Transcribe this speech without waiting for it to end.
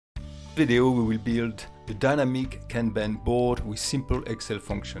Video we will build a dynamic Kanban board with simple Excel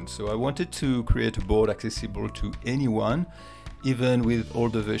functions. So I wanted to create a board accessible to anyone, even with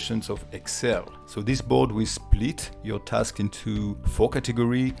older versions of Excel. So this board will split your task into 4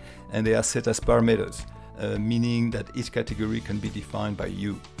 categories and they are set as parameters, meaning that each category can be defined by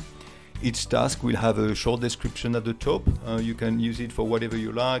you. Each task will have a short description at the top. You can use it for whatever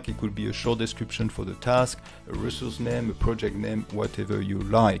you like. It could be a short description for the task, a resource name, a project name, whatever you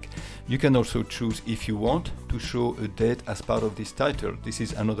like. You can also choose, if you want, to show a date as part of this title. This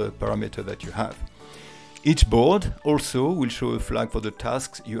is another parameter that you have. Each board also will show a flag for the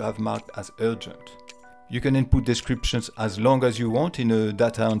tasks you have marked as urgent. You can input descriptions as long as you want in a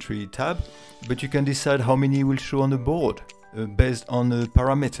data entry tab, but you can decide how many will show on the board. Based on a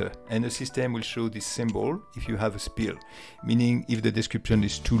parameter, and the system will show this symbol if you have a spill, meaning if the description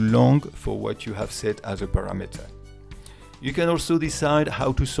is too long for what you have set as a parameter. You can also decide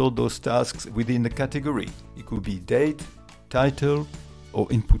how to sort those tasks within the category. It could be date, title, or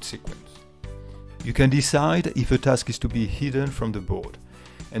input sequence. You can decide if a task is to be hidden from the board.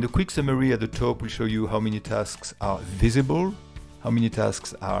 And a quick summary at the top will show you how many tasks are visible, how many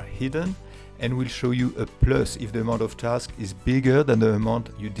tasks are hidden, and will show you a plus if the amount of tasks is bigger than the amount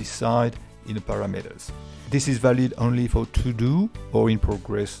you decide in the parameters. This is valid only for to-do or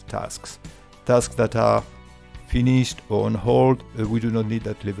in-progress tasks. Tasks that are finished or on hold, we do not need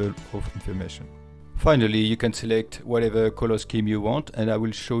that level of information. Finally, you can select whatever color scheme you want, and I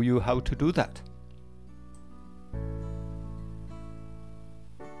will show you how to do that.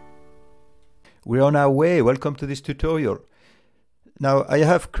 We're on our way. Welcome to this tutorial. Now, I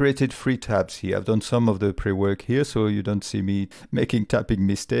have created 3 tabs here. I've done some of the pre-work here, so you don't see me making typing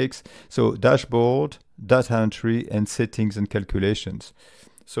mistakes. So, dashboard, data entry, and settings and calculations.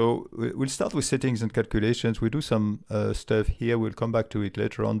 So, we'll start with settings and calculations. We do some stuff here. We'll come back to it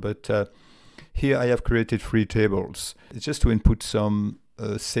later on, but here I have created 3 tables. It's just to input some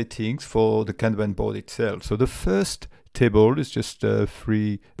settings for the Kanban board itself. So, the first table is just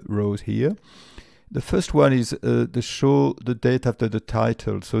 3 rows here. The first one is the show the date after the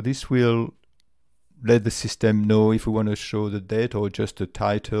title. So this will let the system know if we want to show the date or just the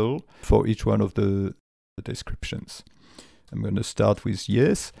title for each one of the descriptions. I'm going to start with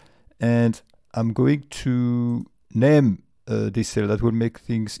yes, and I'm going to name this cell. That will make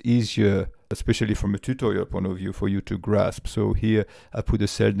things easier, especially from a tutorial point of view, for you to grasp. So here I put a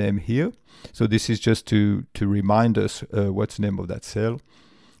cell name here. So this is just to remind us what's the name of that cell.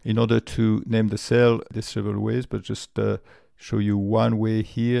 In order to name the cell, there's several ways, but just show you one way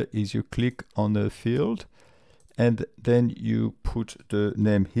here is you click on the field and then you put the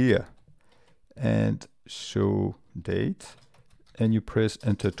name here and show date and you press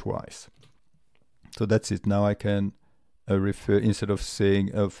enter twice. So that's it. Now I can refer, instead of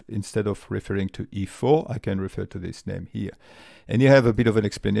referring to E4, I can refer to this name here. And you have a bit of an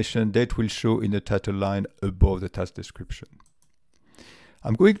explanation. Date will show in the title line above the task description.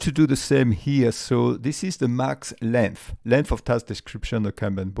 I'm going to do the same here. So this is the max length of task description on the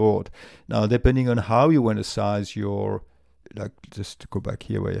Kanban board. Now, depending on how you want to size your, just to go back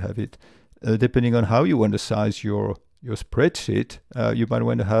here where you have it, depending on how you want to size your spreadsheet, you might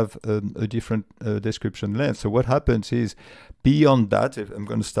want to have a different description length. So what happens is, beyond that, if I'm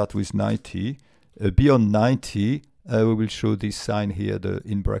going to start with 90, beyond 90, we will show this sign here, the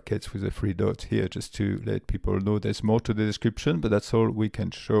in brackets with the 3 dots here, just to let people know there's more to the description, but that's all we can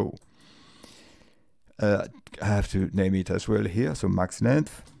show. I have to name it as well here, so max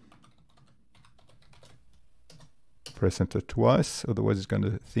length. Press enter twice, otherwise it's going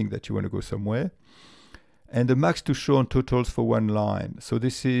to think that you want to go somewhere. And the max to show on totals for 1 line. So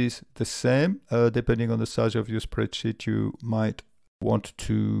this is the same, depending on the size of your spreadsheet, you might want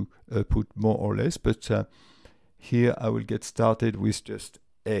to put more or less, but here I will get started with just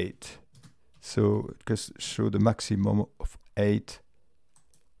 8. So just show the maximum of 8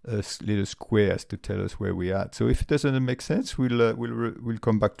 little squares to tell us where we are at. So if it doesn't make sense, we'll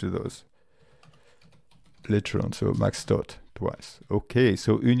come back to those later on. So max dot twice. Okay,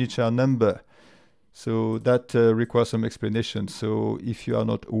 so unichar number. So that requires some explanation. So if you are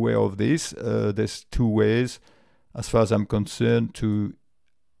not aware of this, there's 2 ways, as far as I'm concerned, to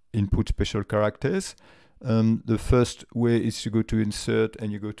input special characters. The first way is to go to insert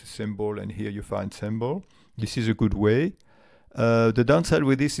and you go to symbol, and here you find symbol. This is a good way. The downside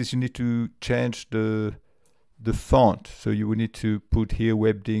with this is you need to change the font. So you will need to put here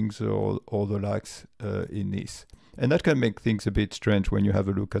Webdings or the likes in this. And that can make things a bit strange when you have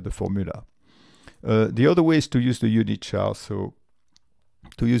a look at the formula. The other way is to use the unichar. So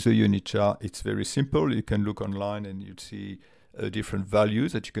to use the unichar, it's very simple. You can look online and you'd see different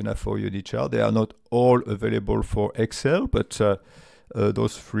values that you can have for unit chart. They are not all available for Excel, but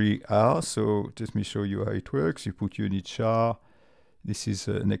those three are. So let me show you how it works. You put unit chart. This is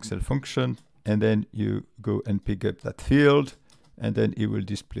an Excel function, and then you go and pick up that field, and then it will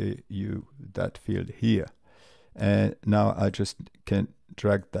display you that field here. And now I just can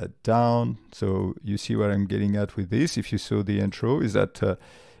drag that down. So you see what I'm getting at with this. If you saw the intro, is that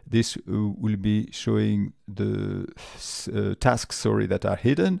this will be showing the tasks, that are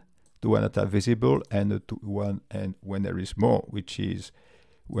hidden, the one that are visible, and the one and when there is more, which is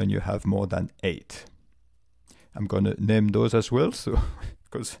when you have more than 8. I'm going to name those as well, so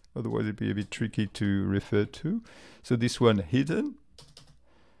because otherwise it'd be a bit tricky to refer to. So this one hidden,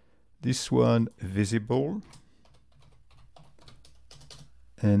 this one visible,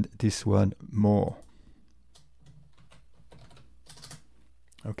 and this one more.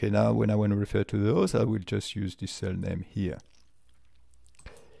 Okay, now when I want to refer to those, I will just use this cell name here.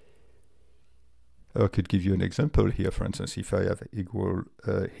 I could give you an example here. For instance, if I have equal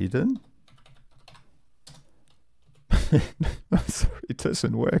hidden, sorry, it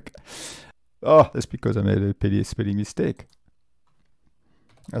doesn't work. Oh, that's because I made a spelling mistake.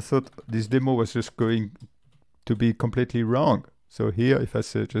 I thought this demo was just going to be completely wrong. So here, if I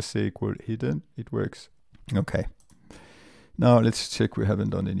just say equal hidden, it works. Okay. Now let's check we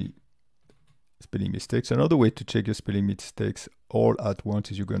haven't done any spelling mistakes. Another way to check your spelling mistakes all at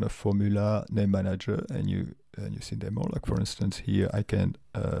once is you go to formula, name manager, and you see them all. Like for instance, here I can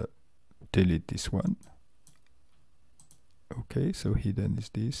delete this one. Okay, so hidden is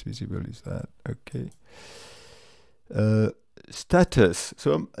this, visible is that. Okay. Status.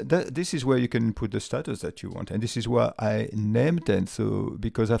 So this is where you can put the status that you want, and this is why I named them. So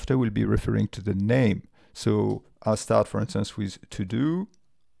because after we'll be referring to the name. So I'll start, for instance, with to do,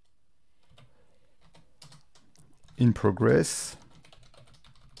 in progress,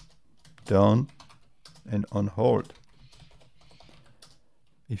 done, and on hold.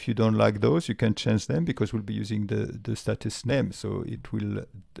 If you don't like those, you can change them because we'll be using the status name. So it will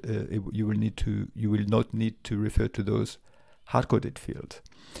you will not need to refer to those hard-coded fields.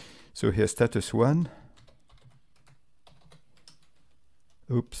 So here status 1.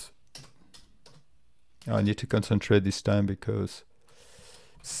 Oops. I need to concentrate this time because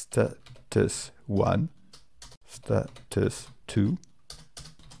status 1, status 2,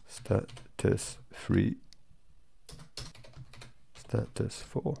 status 3, status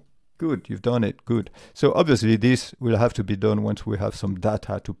 4. Good, you've done it, good. So obviously this will have to be done once we have some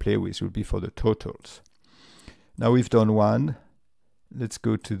data to play with. It will be for the totals. Now we've done one. Let's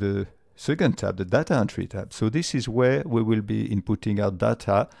go to the second tab, the data entry tab. So this is where we will be inputting our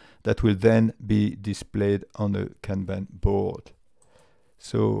data that will then be displayed on a Kanban board.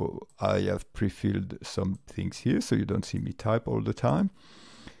 So I have pre-filled some things here so you don't see me type all the time.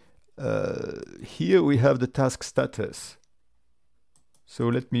 Here we have the task status. So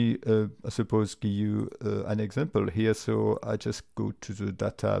let me, I suppose, give you an example here. So I just go to the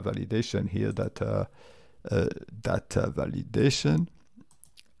data validation here, data validation.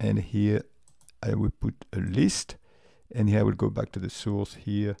 And here I will put a list, and here I will go back to the source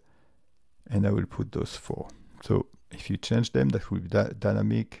here, and I will put those 4. So if you change them, that will be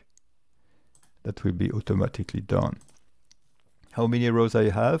dynamic. That will be automatically done. How many rows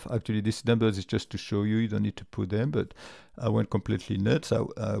I have? Actually, this number is just to show you. You don't need to put them, but I went completely nuts.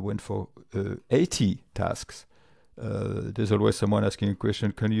 I went for 80 tasks. There's always someone asking a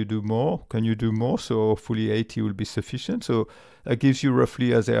question, can you do more? Can you do more? So hopefully 80 will be sufficient. So that gives you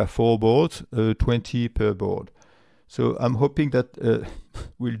roughly, as there are 4 boards, 20 per board. So I'm hoping that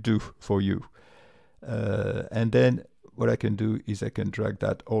will do for you. And then what I can do is I can drag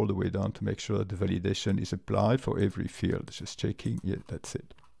that all the way down to make sure that the validation is applied for every field. Just checking, yeah, that's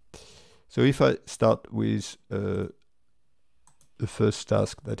it. So if I start with the first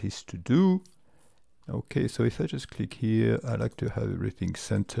task that is to do, okay, so if I just click here, I like to have everything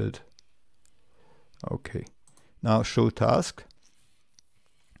centered. Okay, now show task.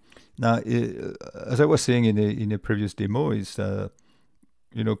 Now, as I was saying in a previous demo, is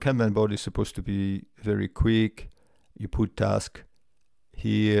you know, Kanban board is supposed to be very quick. You put task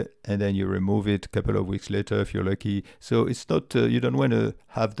here, and then you remove it a couple of weeks later if you're lucky. So it's not, you don't want to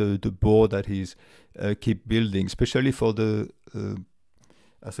have the board that is keep building, especially for the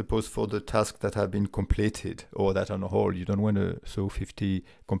I suppose for the tasks that have been completed or that on hold. You don't want to show 50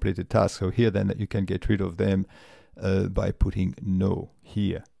 completed tasks. So here then you can get rid of them by putting no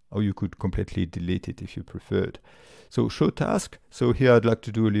here, or you could completely delete it if you preferred. So show task. So here I'd like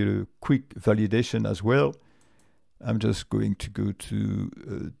to do a little quick validation as well. I'm just going to go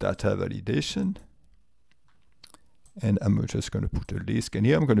to data validation, And I'm just going to put a list. And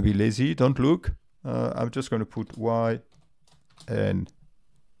here I'm going to be lazy. Don't look. I'm just going to put y and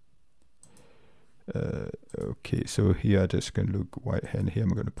okay, so here I'm just going to look y, and here I'm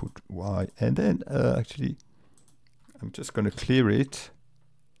going to put y, and then actually I'm just going to clear it,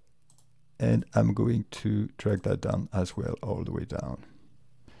 and I'm going to drag that down as well, all the way down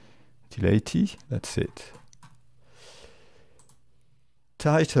till 80. That's it.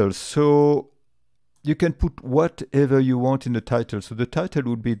 Titles. So you can put whatever you want in the title. So the title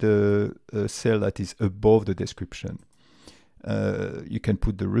would be the cell that is above the description. You can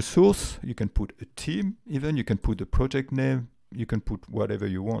put the resource, you can put a team, even you can put the project name, you can put whatever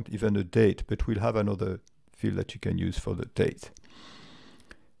you want, even a date, but we'll have another field that you can use for the date.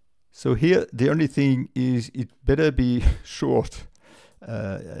 So here, the only thing is it better be short.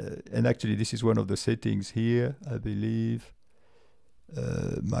 And actually, this is one of the settings here, I believe.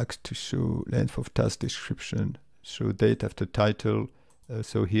 Max to show length of task description, show date after title.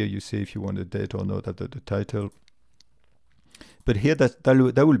 So here you say if you want a date or not after the title. But here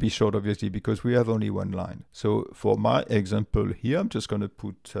that will be short, obviously, because we have only one line. So for my example here, I'm just going to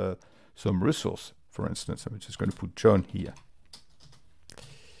put some resource. For instance, I'm just going to put John here.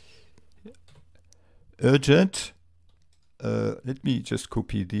 Urgent. Let me just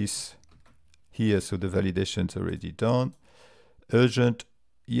copy this here so the validation's already done. Urgent,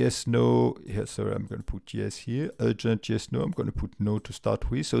 yes, no. Yeah, sorry, I'm going to put yes here. Urgent, yes, no. I'm going to put no to start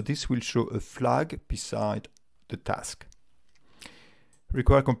with. So this will show a flag beside the task.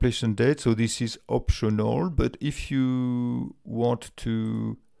 Require completion date. So this is optional, but if you want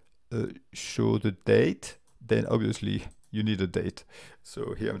to show the date, then obviously you need a date.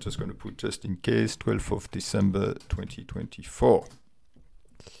 So here I'm just going to put just in case 12th of December 2024.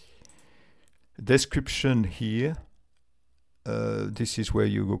 Description here. This is where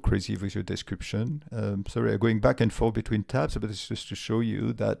you go crazy with your description. Sorry, I'm going back and forth between tabs, but it's just to show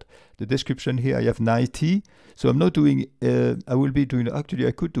you that the description here, I have 90. So I'm not doing, I will be doing, actually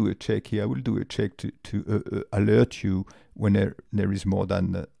I could do a check here. I will do a check to alert you when there is more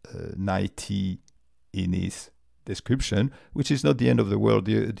than 90 in his description, which is not the end of the world.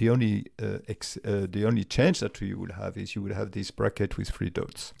 The only change that you will have is you will have this bracket with 3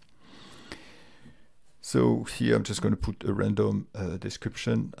 dots. So here I'm just going to put a random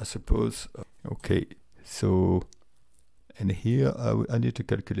description, I suppose. Okay, so, and here I need to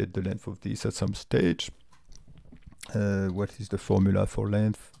calculate the length of this at some stage. What is the formula for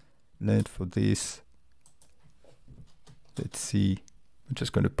length? Length for this. Let's see. I'm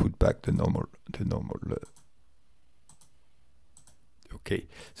just going to put back the normal. Okay,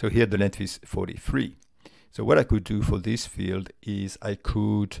 so here the length is 43. So what I could do for this field is I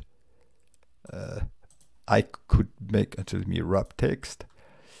could make actually wrap text,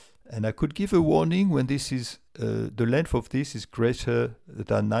 and I could give a warning when this is the length of this is greater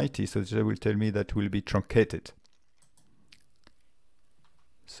than 90, so it will tell me that will be truncated.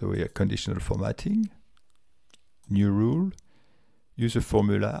 So here, conditional formatting, new rule, use a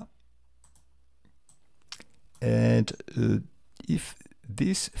formula, and if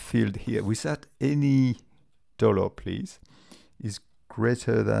this field here, without any dollar, please, is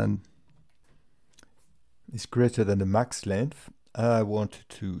greater than the max length, I want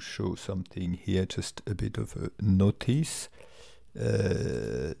to show something here, just a bit of a notice.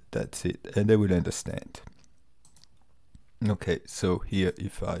 That's it, and they will understand. Okay, so here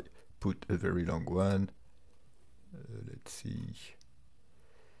if I put a very long one, let's see.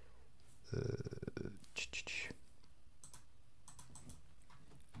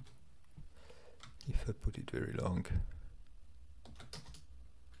 If I put it very long,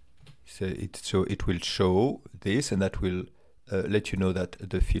 so it will show this, and that will let you know that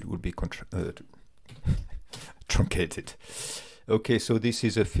the field will be truncated. Okay, so this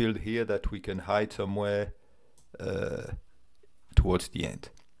is a field here that we can hide somewhere towards the end.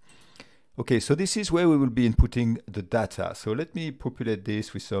 Okay, so this is where we will be inputting the data. So let me populate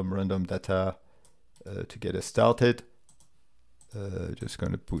this with some random data to get us started. Just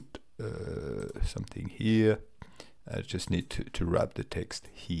going to put something here. I just need to wrap the text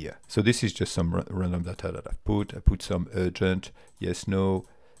here. So this is just some random data that I've put. I put some urgent, yes, no.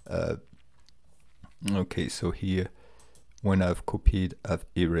 Okay, so here, when I've copied, I've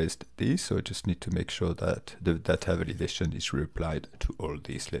erased this. So I just need to make sure that the data validation is reapplied to all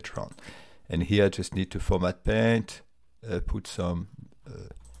this later on. And here I just need to format paint, put some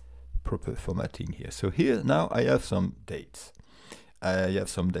proper formatting here. So here now I have some dates. I have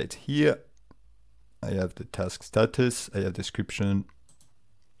some dates here. I have the task status, I have description.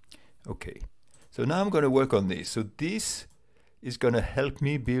 Okay, so now I'm going to work on this. So this is going to help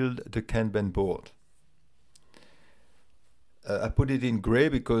me build the Kanban board. I put it in gray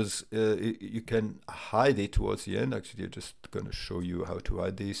because you can hide it towards the end. Actually, I'm just going to show you how to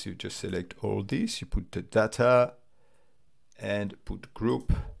hide this. You just select all this, you put the data and put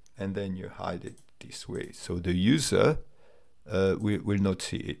group, and then you hide it this way. So the user will not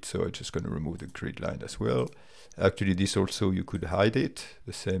see it. So I'm just going to remove the grid line as well. Actually, this also, you could hide it.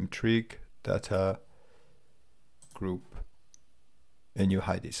 The same trick, data, group, and you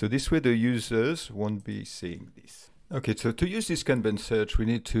hide it. So this way the users won't be seeing this. Okay, so to use this Kanban search, we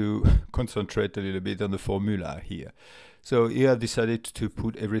need to concentrate a little bit on the formula here. So here I've decided to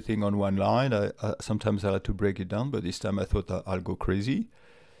put everything on one line. Sometimes I like to break it down, but this time I thought I'll go crazy.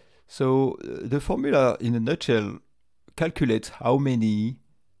 So the formula, in a nutshell, calculates how many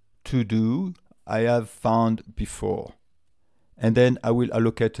to-do I have found before. And then I will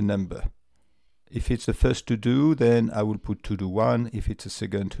allocate a number. If it's the first to-do, then I will put to-do 1. If it's the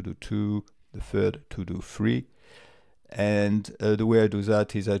second, to-do 2. The third, to-do 3. And the way I do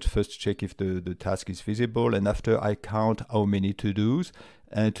that is I first check if the task is visible, and after I count how many to-dos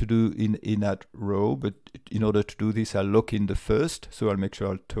to do in that row. But in order to do this, I'll lock in the first, so I'll make sure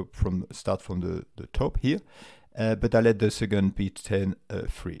I'll start from the top here, but I'll let the second be 10,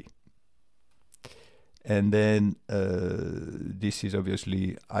 3. And then this is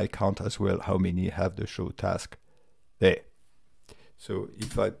obviously, I count as well how many have the show task there. So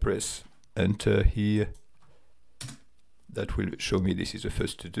if I press enter here, that will show me this is the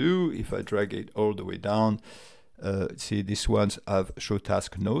first to do. If I drag it all the way down, see these ones have show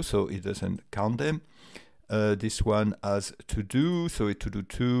task no, so it doesn't count them. This one has to do, so it to do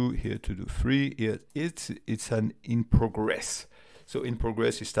 2, here to do 3. Here it's an in progress. So in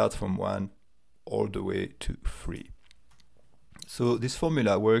progress, it starts from 1 all the way to 3. So this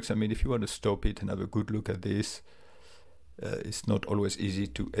formula works. I mean, if you want to stop it and have a good look at this, it's not always easy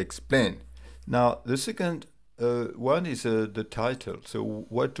to explain. Now, the second one is the title. So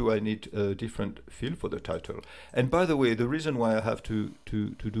what do I need a different field for the title? And by the way, the reason why I have to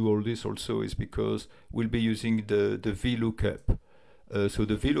do all this also is because we'll be using the VLOOKUP. So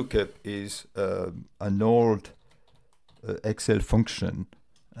the VLOOKUP is an old Excel function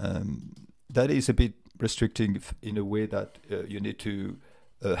that is a bit restricting in a way that you need to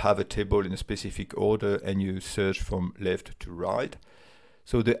have a table in a specific order and you search from left to right.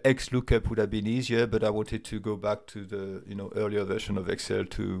 So the XLOOKUP would have been easier, but I wanted to go back to the earlier version of Excel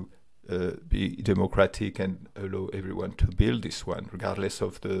to be democratic and allow everyone to build this one, regardless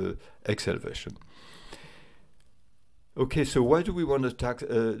of the Excel version. Okay, so why do we want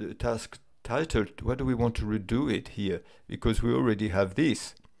a task title? Why do we want to redo it here? Because we already have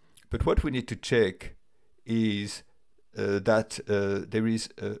this. But what we need to check is that there is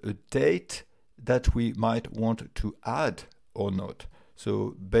a date that we might want to add or not.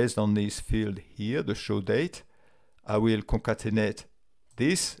 So based on this field here, the show date, I will concatenate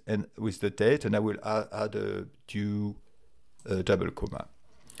this and with the date, and I will add a due double comma.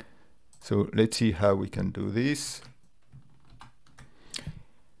 So let's see how we can do this.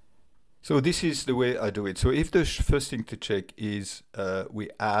 So this is the way I do it. So if the first thing to check is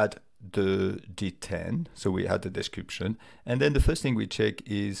we add the D10, so we add the description, and then the first thing we check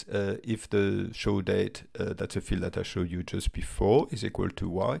is if the show date, that's a field that I showed you just before, is equal to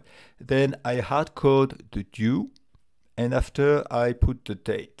Y, then I hard code the due, and after I put the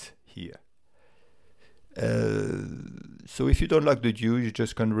date here. So if you don't like the due, you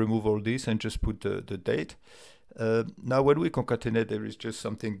just can remove all this and just put the date. Now when we concatenate, there is just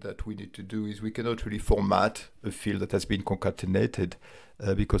something that we need to do is we cannot really format a field that has been concatenated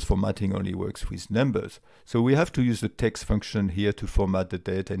because formatting only works with numbers. So we have to use the text function here to format the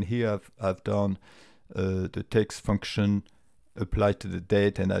date, and here I've done the text function applied to the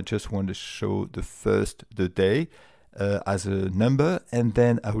date, and I just want to show the day as a number, and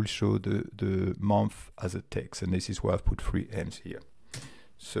then I will show the month as a text, and this is why I've put 3 M's here.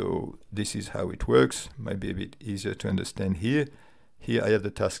 So this is how it works. Might be a bit easier to understand here. Here I have the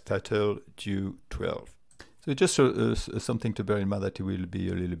task title due 12. So just something to bear in mind that it will be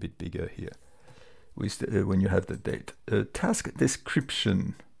a little bit bigger here with when you have the date. Task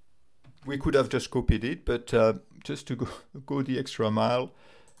description. We could have just copied it, but just to go the extra mile,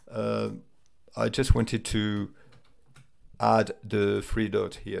 I just wanted to add the 3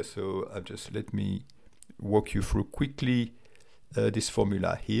 dots here. So let me walk you through quickly this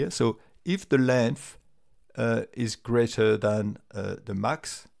formula here. So if the length is greater than the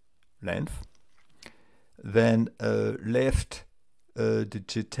max length, then left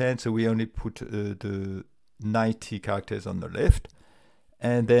digit 10, so we only put the 90 characters on the left,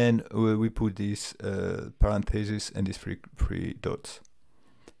 and then we put this parenthesis and these three dots.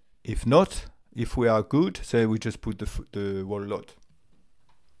 If not, If we are good, so we just put the whole lot.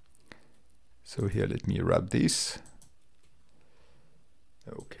 So here, let me wrap this.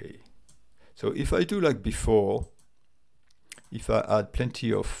 Okay. So if I do like before, if I add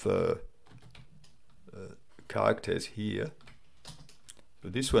plenty of characters here, so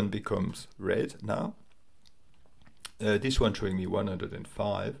this one becomes red now. This one showing me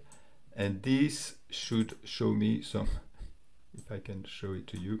 105, and this should show me some, if I can show it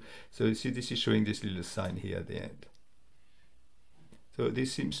to you. So you see this is showing this little sign here at the end. So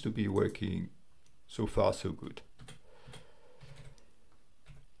this seems to be working so far so good.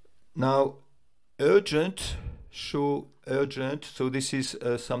 Now urgent, show urgent. So this is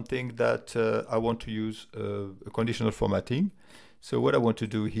something that I want to use a conditional formatting. So what I want to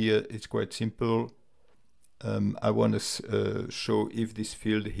do here is quite simple. I want to show if this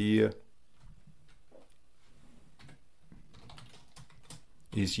field here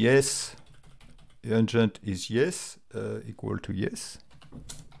is yes, urgent is yes, equal to yes.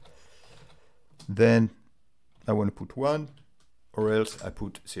 Then I want to put 1, or else I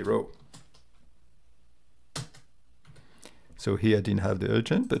put 0. So here I didn't have the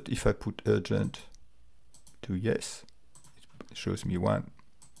urgent, but if I put urgent to yes, it shows me 1.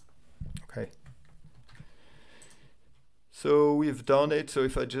 Okay. So we've done it. So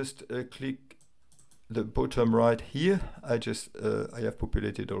if I just click the bottom right here, I have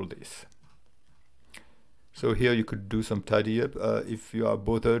populated all this. So here you could do some tidy up. If you are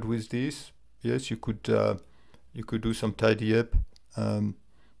bothered with this, yes, you could do some tidy up,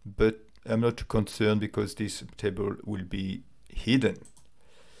 but I'm not too concerned because this table will be hidden.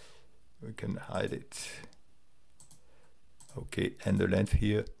 We can hide it. Okay, and the length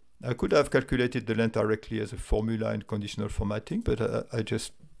here. I could have calculated the length directly as a formula in conditional formatting, but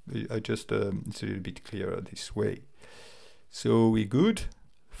it's a little bit clearer this way. So we're good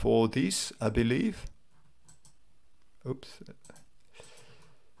for this, I believe. Oops.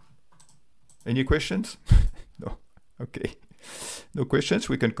 Any questions? No. Okay. No questions.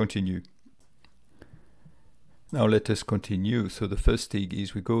 We can continue. Now let us continue. So the first thing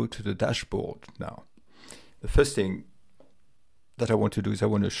is we go to the dashboard now. The first thing that I want to do is I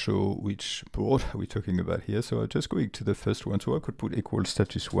want to show which board are we talking about here. So I'm just going to the first one. So I could put equal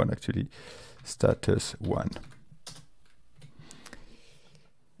status 1 actually, status 1.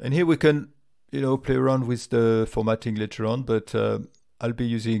 And here we can, play around with the formatting later on, but I'll be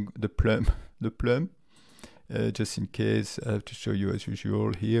using the plum, just in case. I have to show you as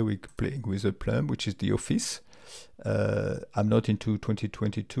usual. Here we're playing with the plum, which is the Office. I'm not into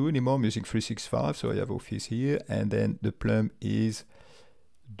 2022 anymore. I'm using 365, so I have Office here, and then the plum is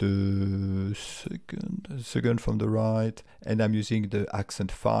the second from the right, and I'm using the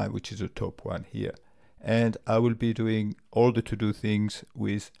accent 5, which is the top one here. And I will be doing all the to-do things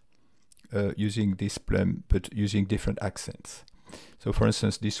with using this plum, but using different accents. So for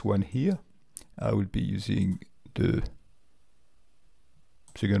instance, this one here, I will be using the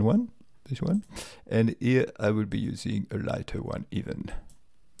second one, this one, and here I will be using a lighter one even.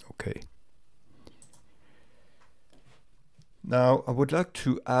 Okay. Now I would like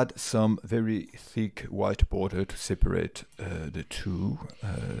to add some very thick white border to separate the two.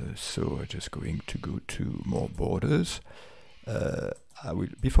 So I'm just going to go to more borders.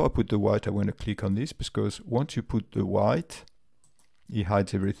 Before I put the white, I want to click on this, because once you put the white, it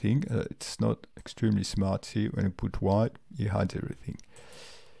hides everything. It's not extremely smart. See, when you put white, it hides everything.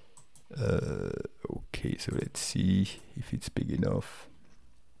 Okay, so let's see if it's big enough.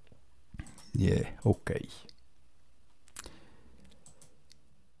 Yeah, okay.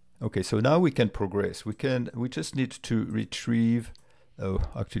 Okay, so now we can progress. We just need to retrieve. Oh,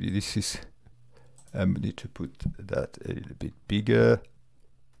 actually, this is. I need to put that a little bit bigger,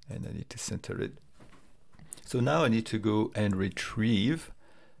 and I need to center it. So now I need to go and retrieve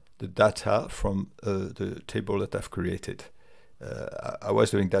the data from the table that I've created. I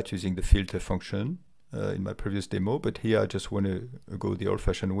was doing that using the filter function in my previous demo, but here I just want to go the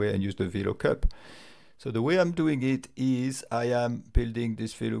old-fashioned way and use the VLOOKUP. So the way I'm doing it is I am building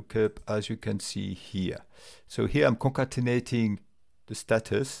this VLOOKUP, as you can see here. So here I'm concatenating the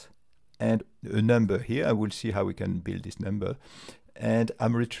status and a number here. I will see how we can build this number. And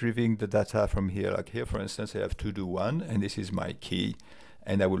I'm retrieving the data from here. Like here, for instance, I have to do 1, and this is my key,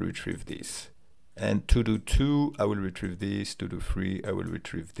 and I will retrieve this. And to do 2, I will retrieve this. To do 3, I will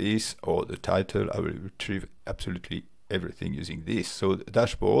retrieve this, or the title. I will retrieve absolutely everything using this. So the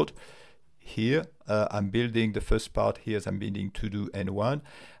dashboard here, I'm building the first part here as I'm building to do and 1.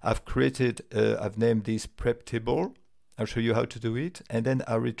 I've created, I've named this prep table. I'll show you how to do it. And then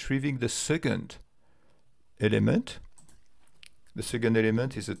I'm retrieving the second element. The second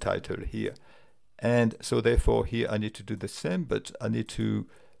element is the title here. And so therefore here I need to do the same, but I need to,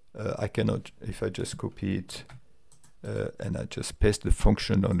 I cannot, if I just copy it and I just paste the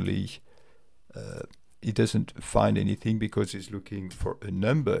function only, it doesn't find anything because it's looking for a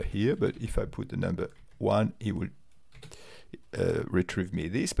number here. But if I put the number 1, it will retrieve me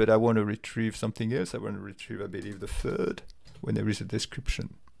this. But I want to retrieve something else. I want to retrieve, I believe, the third when there is a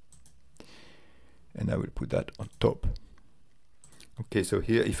description. And I will put that on top. Okay, so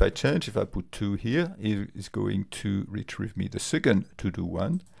here if I change, if I put 2 here, it is going to retrieve me the second to do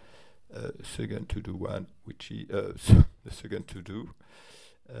one. Second to do one, which is the second to do,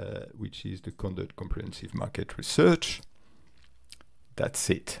 which is the conduct comprehensive market research. That's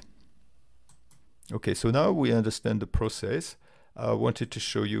it. Okay, so now we understand the process. I wanted to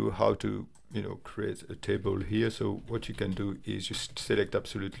show you how to, create a table here. So what you can do is just select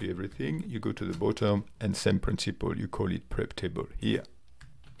absolutely everything. You go to the bottom, and same principle. You call it prep table here.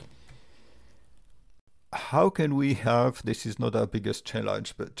 How can we have, this is not our biggest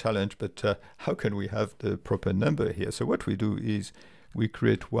challenge, but how can we have the proper number here? So what we do is we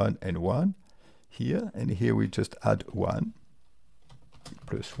create 1 and 1 here, and here we just add 1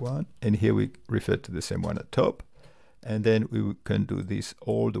 plus 1, and here we refer to the same one at top, and then we can do this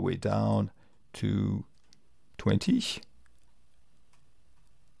all the way down to 20.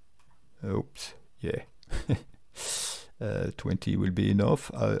 Oops, yeah. 20 will be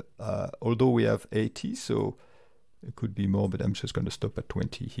enough, although we have 80, so it could be more, but I'm just going to stop at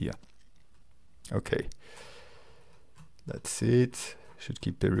 20 here. Okay, that's it. Should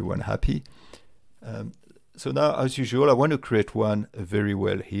keep everyone happy. So now, as usual, I want to create one very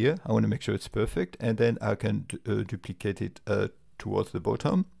well here. I want to make sure it's perfect, and then I can duplicate it towards the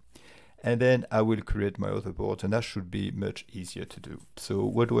bottom. And then I will create my other boards, and that should be much easier to do. So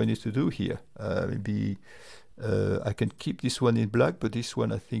what do I need to do here? Maybe I can keep this one in black, but this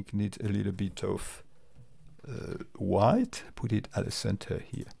one I think needs a little bit of white. Put it at the center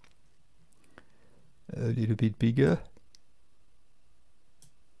here. A little bit bigger.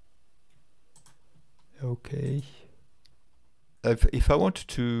 Okay. If I want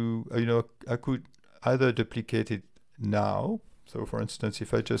to, I could either duplicate it now. So for instance,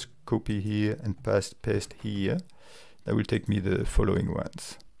 if I just copy here and paste here, that will take me the following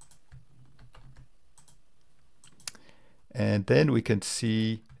ones. And then we can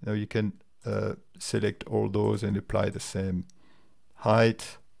see, you can select all those and apply the same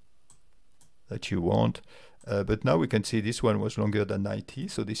height that you want. But now we can see this one was longer than 90,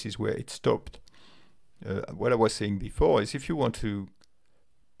 so this is where it stopped. What I was saying before is if you want to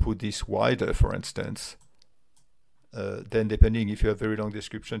put this wider, for instance, then depending if you have very long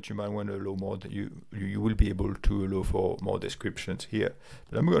descriptions, you might want to allow more. You will be able to allow for more descriptions here.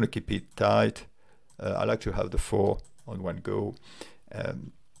 But I'm going to keep it tight. I like to have the 4 on one go.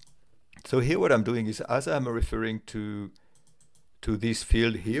 So here what I'm doing is, as I'm referring to this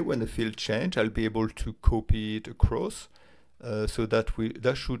field here, when the field change, I'll be able to copy it across. So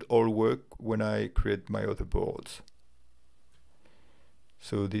that should all work when I create my other boards.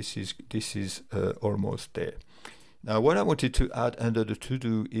 So this is almost there. Now what I wanted to add under the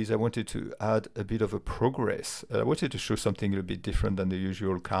to-do is I wanted to add a bit of a progress. I wanted to show something a little bit different than the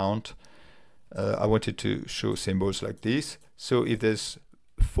usual count. I wanted to show symbols like this. So if there's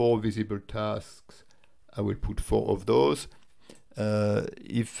 4 visible tasks, I will put 4 of those.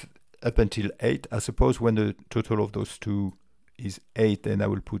 If up until 8, I suppose when the total of those 2 is 8, then I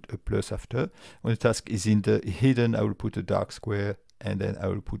will put a plus after. When the task is in the hidden, I will put a dark square, and then I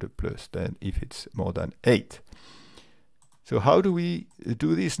will put a plus then if it's more than 8. So how do we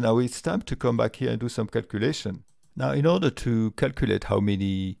do this? Now it's time to come back here and do some calculation. Now in order to calculate how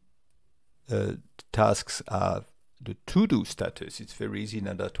many tasks are the to-do status, it's very easy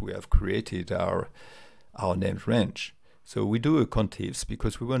now that we have created our named range. So we do a contifs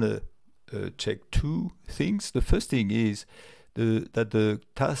because we want to check 2 things. The first thing is that the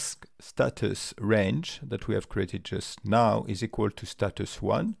task status range that we have created just now is equal to status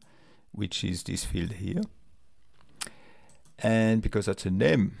 1, which is this field here. And because that's a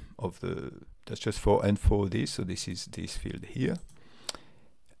name of that's just for and for this, so this is this field here.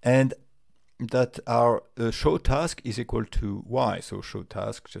 And that our show task is equal to y. So show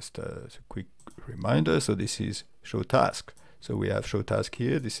task, just as a quick reminder, so this is show task. So we have show task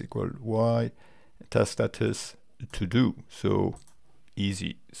here, this is equal y, task status to do. So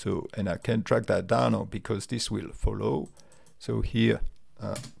easy. So, and I can drag that down because this will follow. So here,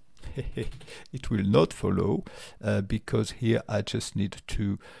 it will not follow because here I just need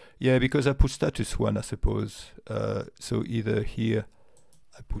to, because I put status 1, I suppose. So either here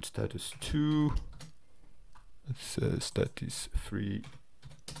I put status 2, status 3,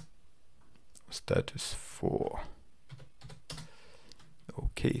 status 4.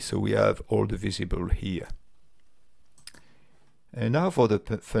 Okay, so we have all the visible here. And now for the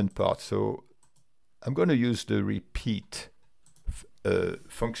fun part. So I'm going to use the repeat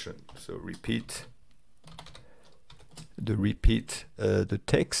function. So repeat the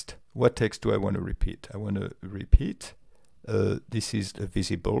text. What text do I want to repeat? I want to repeat this is a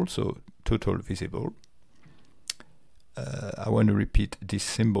visible, so total visible. I want to repeat this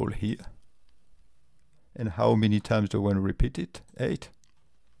symbol here. And how many times do I want to repeat it? 8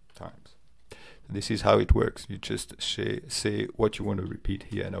 times. This is how it works. You just say what you want to repeat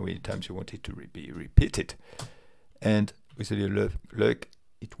here and how many times you want it to be repeated. And with a little luck,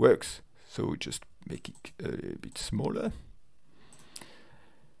 it works. So we just make it a bit smaller.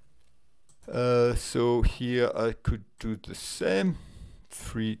 So here I could do the same.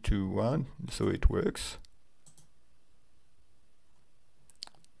 3, 2, 1. So it works.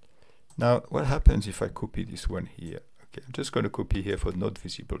 Now, what happens if I copy this one here? Okay, I'm just going to copy here for not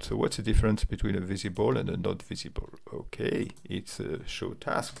visible. So what's the difference between a visible and a not visible? Okay, it's a show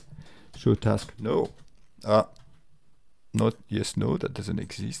task. Show task, no. Not yes, no, that doesn't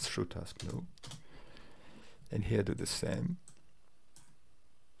exist. Show task, no. And here do the same.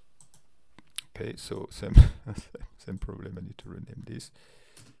 Okay, so same problem. I need to rename this.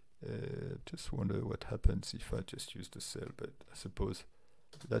 Just wonder what happens if I just use the cell, but I suppose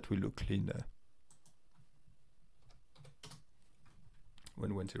that will look cleaner.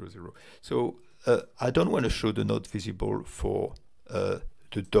 1100. So I don't want to show the not visible for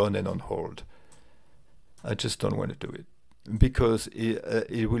the done and on hold. I just don't want to do it because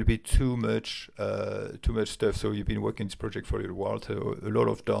it will be too much stuff. So you've been working this project for a little while, so a lot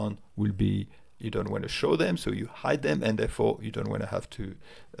of done will be, you don't want to show them, so you hide them, and therefore you don't want to have to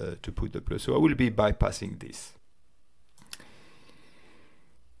put the plus. So I will be bypassing this.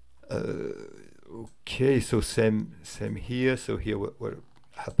 Okay, so same here. So here what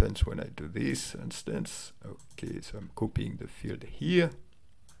happens when I do this, for instance. Okay, so I'm copying the field here.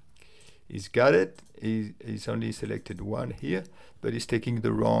 He's got it. He's only selected one here, but he's taking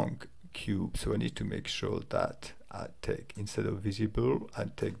the wrong cube. So I need to make sure that I take, instead of visible, I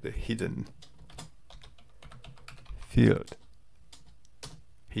take the hidden field.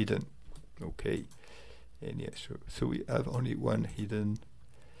 Hidden. Okay. And yeah, so we have only one hidden.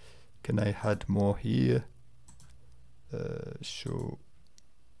 Can I add more here? Show.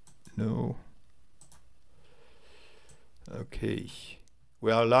 No. Okay.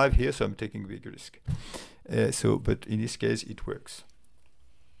 We are live here, so I'm taking big risk. But in this case, it works.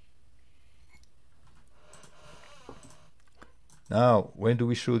 Now, when do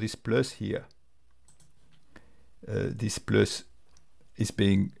we show this plus here? This plus is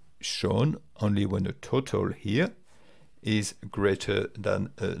being shown only when the total here is greater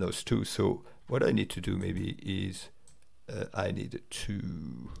than those two. So what I need to do maybe is I need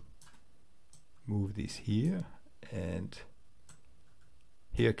to move this here and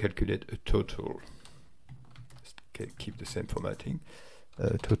here calculate a total. Just keep the same formatting.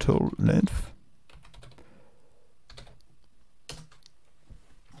 Total length.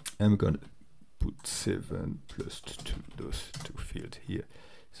 I'm going to put 7 plus 2, those two fields here.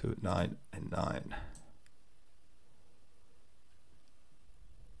 So 9 and 9.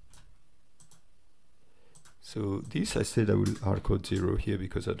 So this I said I will hard code 0 here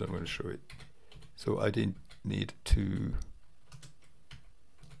because I don't want to show it. So I didn't need to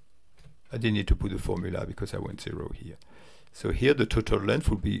put the formula because I went 0 here. So here the total length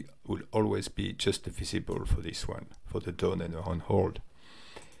will always be just the visible for this one, for the done and the on hold.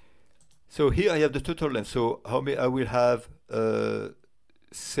 So here I have the total length. So how many I will have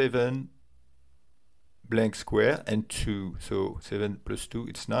 7 blank square and 2. So 7 plus 2,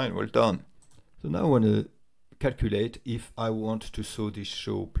 it's 9. Well done. So now I want to calculate if I want to show this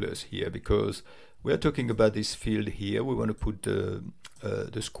show plus here, because we are talking about this field here. We want to put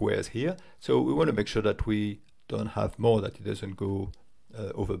the squares here. So we want to make sure that we don't have more, that it doesn't go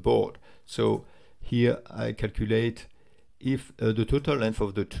overboard. So here I calculate if the total length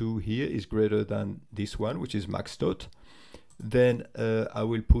of the 2 here is greater than this one, which is max dot, then I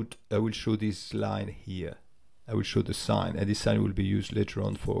will show this line here. I will show the sign, and this sign will be used later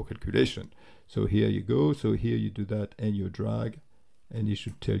on for calculation. So here you go. So here you do that and you drag, and it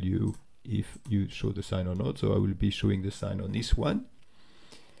should tell you if you show the sign or not. So I will be showing the sign on this one.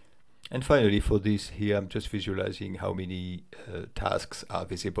 And finally, for this here, I'm just visualizing how many tasks are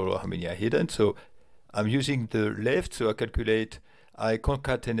visible or how many are hidden. So I'm using the left, so I concatenate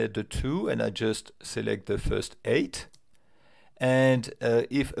the 2 and I just select the first 8. And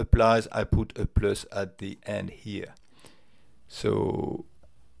if applies, I put a plus at the end here. So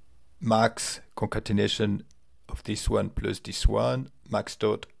max concatenation of this one plus this one, max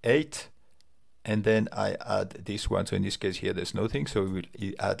dot 8, and then I add this one. So in this case here there's nothing, so we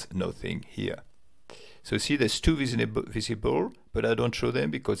will add nothing here. So see, there's two visible, but I don't show them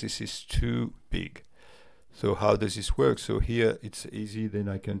because this is too big. So how does this work? So here it's easy, then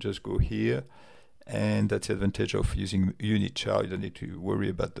I can just go here, and that's the advantage of using unit chart. You don't need to worry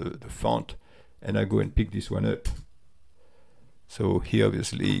about the font, and I go and pick this one up. So here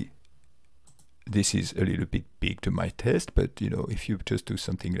obviously this is a little bit big to my taste, but you know, if you just do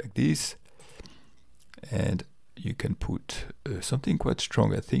something like this, and you can put something quite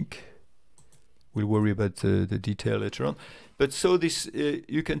strong, I think. We'll worry about the detail later on. But so this,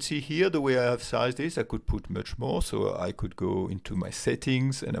 you can see here the way I have sized this, I could put much more. So I could go into my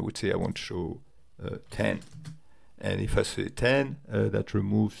settings and I would say I want to show 10. And if I say 10, that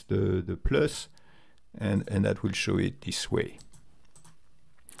removes the plus, and that will show it this way.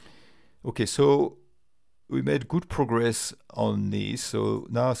 Okay, so we made good progress on this. So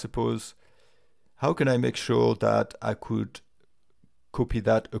now suppose, how can I make sure that I could copy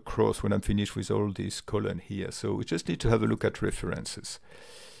that across when I'm finished with all these column here? So we just need to have a look at references.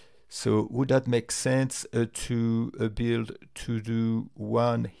 So would that make sense to build to do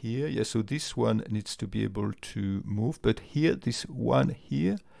one here? Yeah, so this one needs to be able to move, but here, this one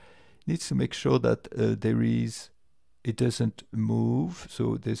here needs to make sure that it doesn't move.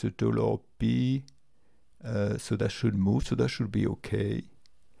 So there's a $B, so that should move, so that should be okay.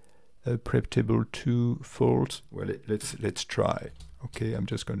 Prep table 2 false. Well, let's try. Okay, I'm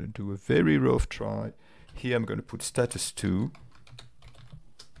just going to do a very rough try. Here I'm going to put status 2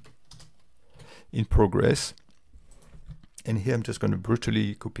 in progress. And here I'm just going to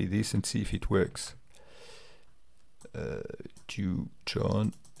brutally copy this and see if it works. Due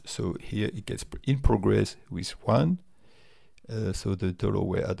John. So here it gets in progress with 1. So the dollar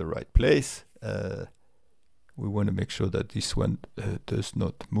were at the right place. We want to make sure that this one does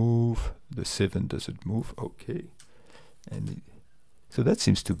not move. The 7 doesn't move. Okay. And so that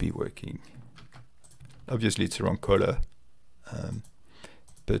seems to be working. Obviously it's the wrong color.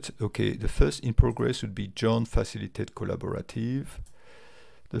 But okay, the first in progress would be John facilitate collaborative.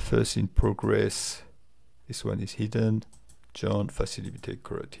 The first in progress, this one is hidden. John facilitate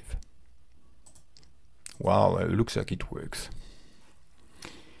collaborative. Wow, it looks like it works.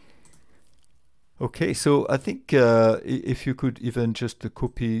 Okay, so I think if you could even just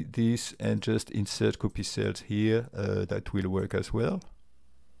copy this and just insert copy cells here, that will work as well.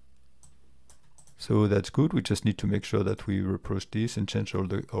 So that's good. We just need to make sure that we approach this and change all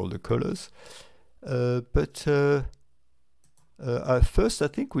the colors. First, I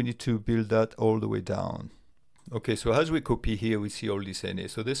think we need to build that all the way down. Okay, so as we copy here, we see all these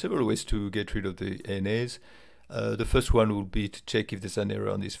NAs. So there's several ways to get rid of the NAs. The first one would be to check if there's an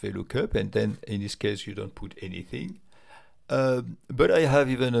error on this VLOOKUP, and then in this case you don't put anything. But I have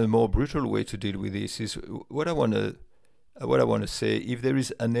even a more brutal way to deal with this. Is what I want to say. If there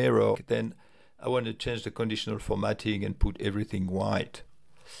is an error, then I want to change the conditional formatting and put everything white.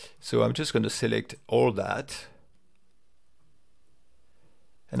 So I'm just going to select all that,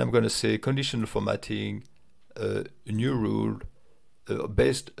 and I'm going to say conditional formatting, new rule.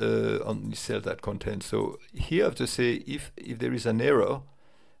 Based on the cell that contains. So here I have to say if there is an error,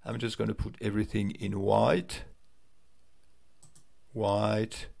 I'm just going to put everything in white,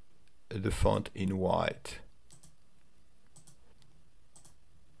 the font in white.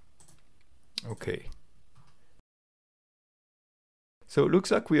 Okay. So it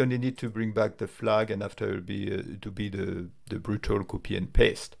looks like we only need to bring back the flag, and after it will be the brutal copy and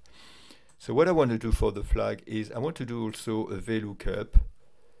paste. So what I want to do for the flag is I want to do also a VLOOKUP.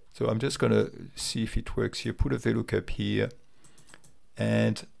 So I'm just going to see if it works here. Put a VLOOKUP here,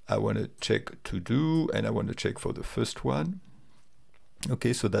 and I want to check to do, and I want to check for the first one.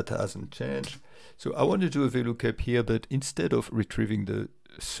 Okay, so that hasn't changed. So I want to do a VLOOKUP here, but instead of retrieving the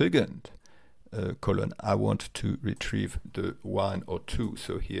second column, I want to retrieve the 1 or 2.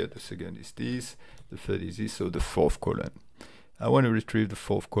 So here the second is this, the third is this, so the fourth column. I want to retrieve the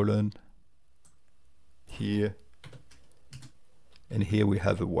fourth column here, and here we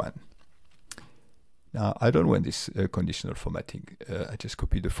have a 1. Now I don't want this conditional formatting. I just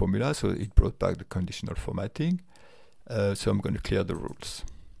copied the formula, so it brought back the conditional formatting. So I'm going to clear the rules,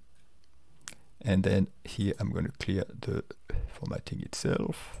 and then here I'm going to clear the formatting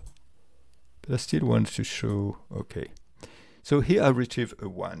itself, but I still want to show. Okay, so here I retrieve a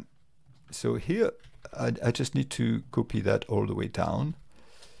 1. So here I just need to copy that all the way down.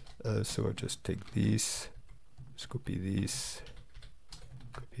 So I just take this, let's copy this,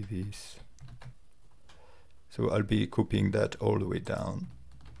 copy this. So I'll be copying that all the way down.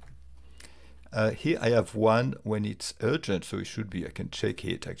 Here I have one when it's urgent, so it should be, I can check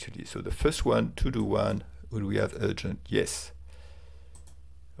it actually. So the first one, to do one, will we have urgent? Yes.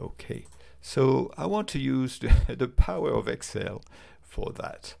 Okay, so I want to use the power of Excel for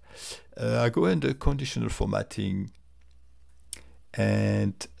that. I go under conditional formatting,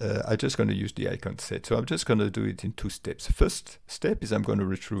 and I'm just going to use the icon set. So I'm just going to do it in 2 steps. First step is I'm going to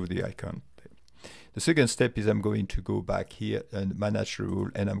retrieve the icon. The second step is I'm going to go back here and manage the rule,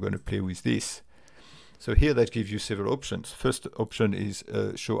 and I'm going to play with this. So here that gives you several options. First option is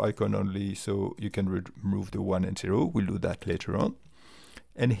show icon only, so you can remove the 1 and 0. We'll do that later on.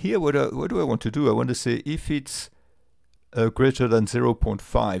 And here what do I want to do? I want to say if it's greater than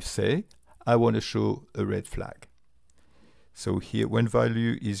 0.5, say, I want to show a red flag. So here, when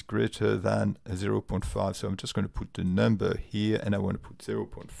value is greater than 0.5, so I'm just going to put the number here, and I want to put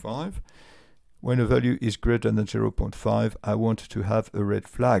 0.5. When a value is greater than 0.5, I want to have a red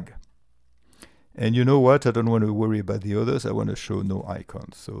flag. And you know what? I don't want to worry about the others. I want to show no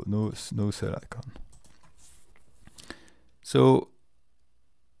icons, so no cell icon. So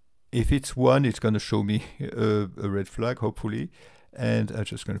if it's 1, it's going to show me a red flag, hopefully. And I'm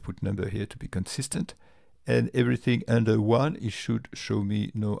just going to put number here to be consistent. And everything under 1, it should show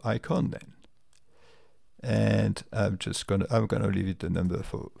me no icon then. And I'm gonna leave it the number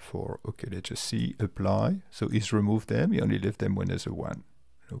for okay, let's just see, apply. So he's removed them, he only left them when there's a 1.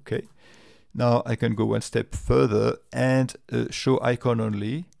 Okay. Now I can go one step further and show icon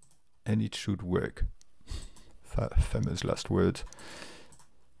only, and it should work. Famous last words.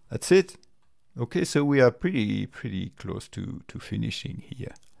 That's it. Okay, so we are pretty close to finishing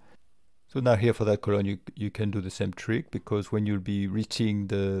here. So now here for that column, you can do the same trick, because when you'll be reaching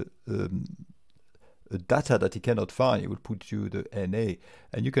the data that it cannot find, it will put you the NA,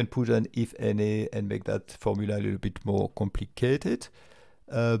 and you can put an if NA and make that formula a little bit more complicated.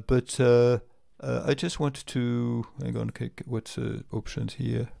 But I just want to hang on. What's the options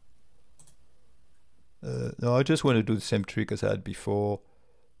here? No, I just want to do the same trick as I had before.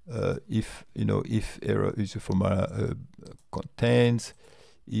 If error is a formula contains,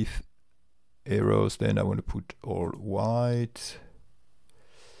 if errors, then I want to put all white,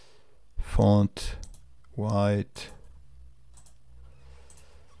 font white,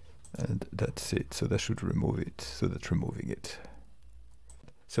 and that's it. So that should remove it. So that's removing it.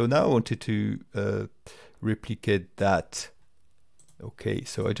 So now I wanted to replicate that. Okay,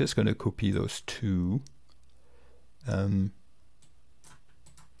 so I'm just going to copy those 2.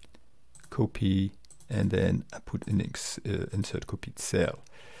 Copy, and then I put an insert copied cell.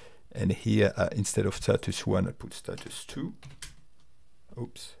 And here, instead of status 1, I put status 2.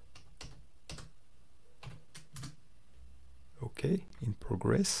 Oops. Okay, in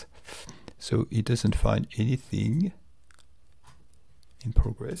progress. So it doesn't find anything in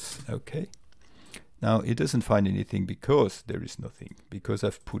progress. Okay. Now it doesn't find anything because there is nothing, because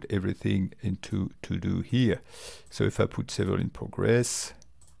I've put everything into to do here. So if I put several in progress,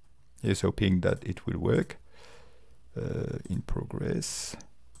 here's hoping that it will work. In progress.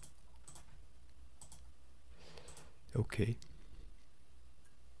 Okay.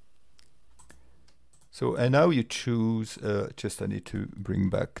 So, and now you choose, just I need to bring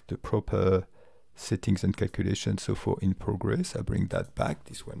back the proper settings and calculations. So for in progress, I bring that back,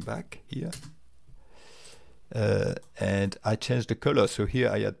 this one back here. And I change the color. So here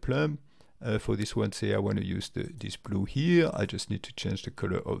I had plum. For this one, say I want to use this blue here. I just need to change the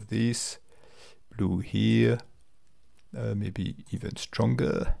color of this. Blue here, maybe even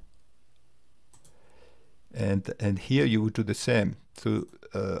stronger. And here you would do the same. So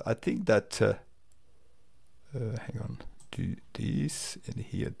I think that hang on, do this, and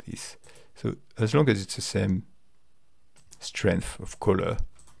here this. So as long as it's the same strength of color,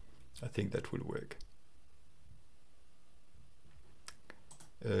 I think that will work.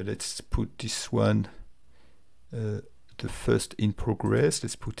 Let's put this one, the first in progress.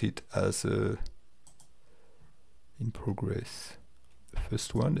 Let's put it as in progress. The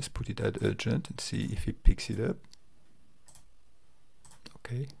first one, let's put it at urgent and see if it picks it up.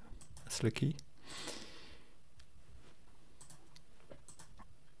 Okay, that's lucky.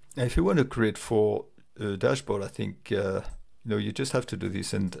 Now, if you want to create 4 dashboard, I think you just have to do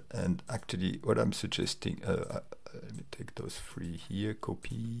this. And actually, what I'm suggesting, let me take those 3 here.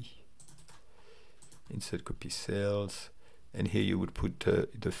 Copy, insert copy cells, and here you would put the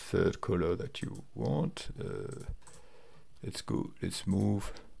 3rd color that you want. Let's go. Let's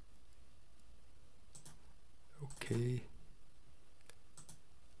move. Okay.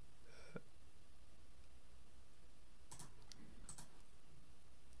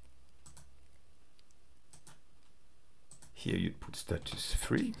 Here you'd put status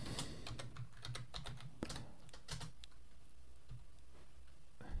 3.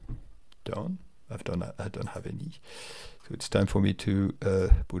 done. I don't have any. So it's time for me to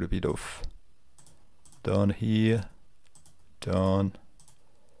put a bit of done here, done,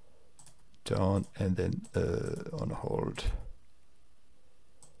 and then on hold.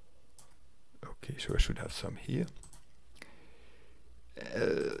 Okay, so I should have some here.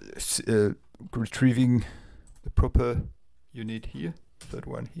 Retrieving the proper unit here, third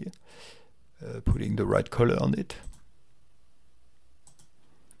one here, putting the right color on it.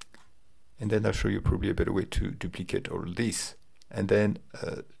 And then I'll show you probably a better way to duplicate all this. And then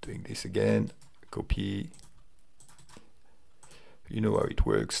doing this again, copy. You know how it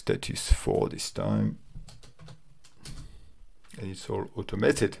works, status 4 this time. And it's all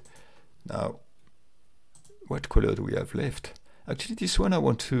automated. Now, what color do we have left? Actually, this one I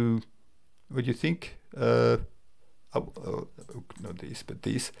want to, what do you think? Not this, but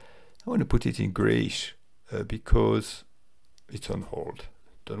this. I want to put it in grayish because it's on hold.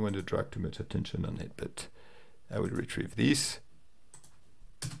 Don't want to drag too much attention on it, but I will retrieve this.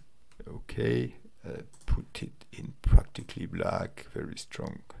 Okay, put it in practically black, very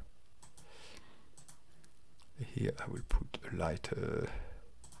strong. Here I will put a lighter,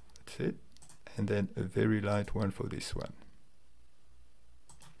 that's it, and then a very light one for this one.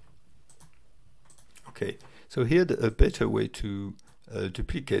 Okay, so here a better way to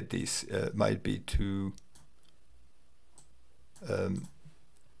duplicate this might be to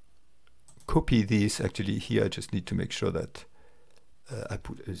copy this. Actually, here I just need to make sure that I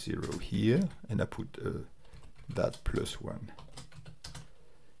put a 0 here, and I put that +1.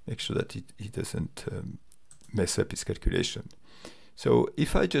 Make sure that it doesn't mess up its calculation. So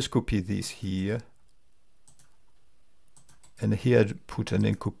if I just copy this here, and here I put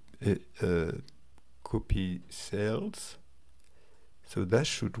an copy cells, so that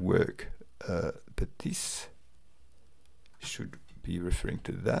should work, but this should be referring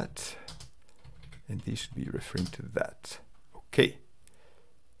to that, and this should be referring to that. Okay,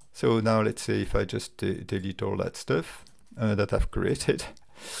 so now let's say if I just delete all that stuff that I've created,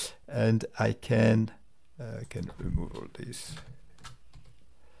 and I can remove all this.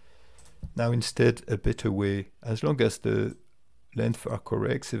 Now instead, a better way, as long as the length are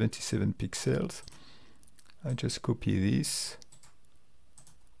correct, 77 pixels, I just copy this,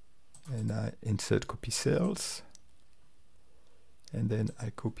 and I insert copy cells, and then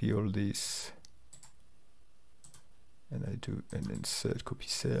I copy all this, and I do an insert copy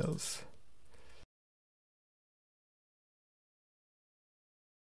cells.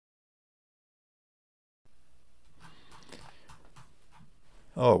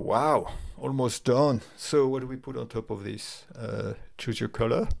 Oh wow, almost done. So what do we put on top of this? Choose your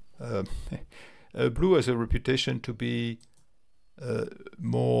color. Blue has a reputation to be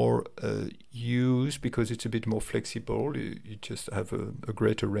more used because it's a bit more flexible. You just have a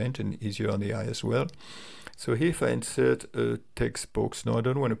greater range and easier on the eye as well. So here if I insert a text box, no, I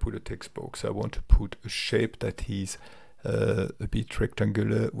don't want to put a text box. I want to put a shape that is a bit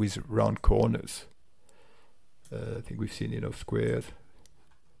rectangular with round corners. I think we've seen enough squares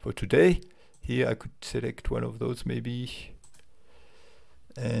for today. Here I could select one of those maybe,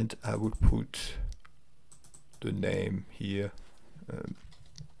 and I would put the name here,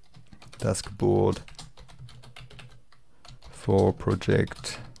 task board for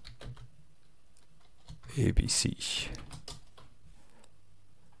project ABC.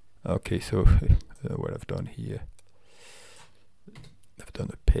 Okay, so what I've done here, I've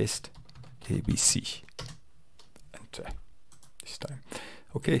done a paste ABC, and this time.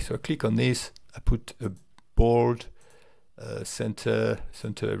 Okay, so I click on this, I put a bold, center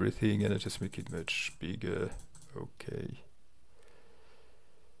everything, and I just make it much bigger. Okay.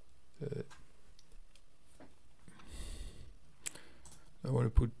 I want to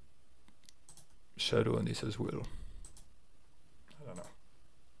put shadow on this as well. I don't know.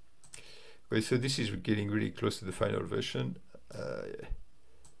 Okay, so this is getting really close to the final version.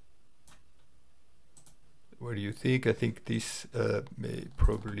 What do you think? I think this may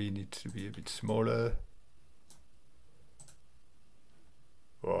probably need to be a bit smaller.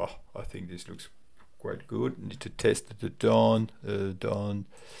 Oh, I think this looks quite good. Need to test the done,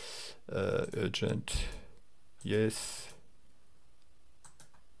 urgent, yes.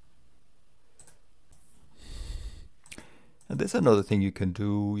 And there's another thing you can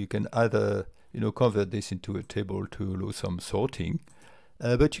do. You can either, convert this into a table to allow some sorting.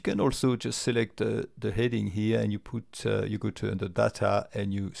 But you can also just select the heading here, and you go to under data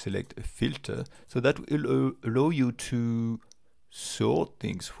and you select a filter. So that will allow you to sort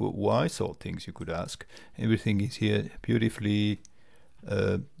things. Why sort things, you could ask. Everything is here beautifully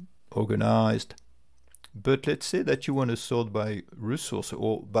organized. But let's say that you want to sort by resource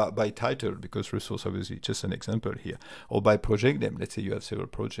or by title, because resource obviously just an example here, or by project name. Let's say you have several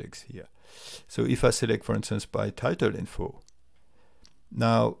projects here. So if I select, for instance, by title info,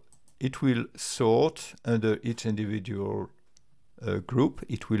 now it will sort under each individual group.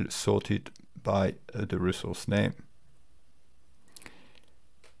 It will sort it by the resource name.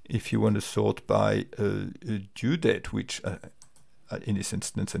 If you want to sort by due date, which in this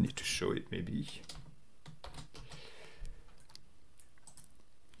instance I need to show it maybe.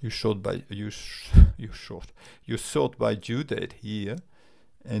 You sort by due date here,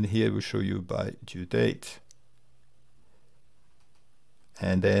 and here we show you by due date.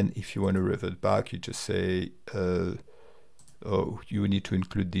 And then if you want to revert back, you just say, oh, you need to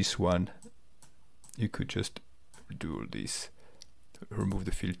include this one. You could just do all this, remove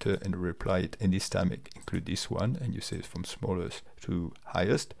the filter and reply it, and this time include this one, and you say it's from smallest to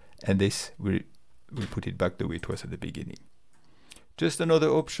highest, and this will put it back the way it was at the beginning. Just another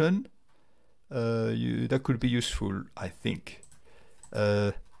option that could be useful, I think.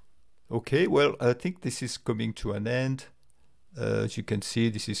 Okay, well, I think this is coming to an end. As you can see,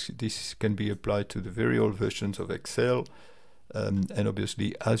 this can be applied to the very old versions of Excel, and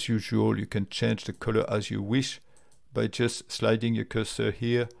obviously, as usual, you can change the color as you wish by just sliding your cursor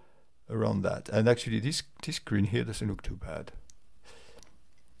here around that. And actually, this green here doesn't look too bad.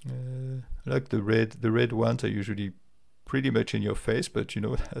 Like the red ones are usually pretty much in your face, but you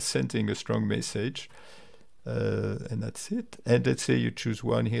know, sending a strong message, and that's it. And let's say you choose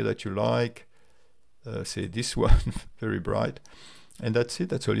one here that you like, say this one, very bright, and that's it.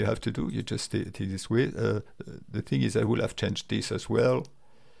 That's all you have to do. You just take this way. The thing is, I will have changed this as well.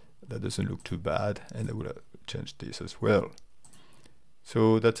 That doesn't look too bad, and I will have changed this as well.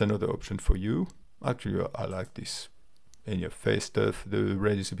 So that's another option for you. Actually, I like this in your face stuff. The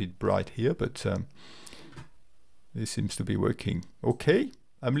red is a bit bright here, but this seems to be working. Okay,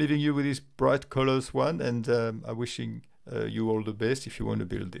 I'm leaving you with this bright colors one, and I'm wishing you all the best if you want to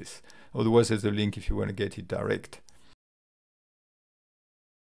build this. Otherwise, there's a link if you want to get it direct.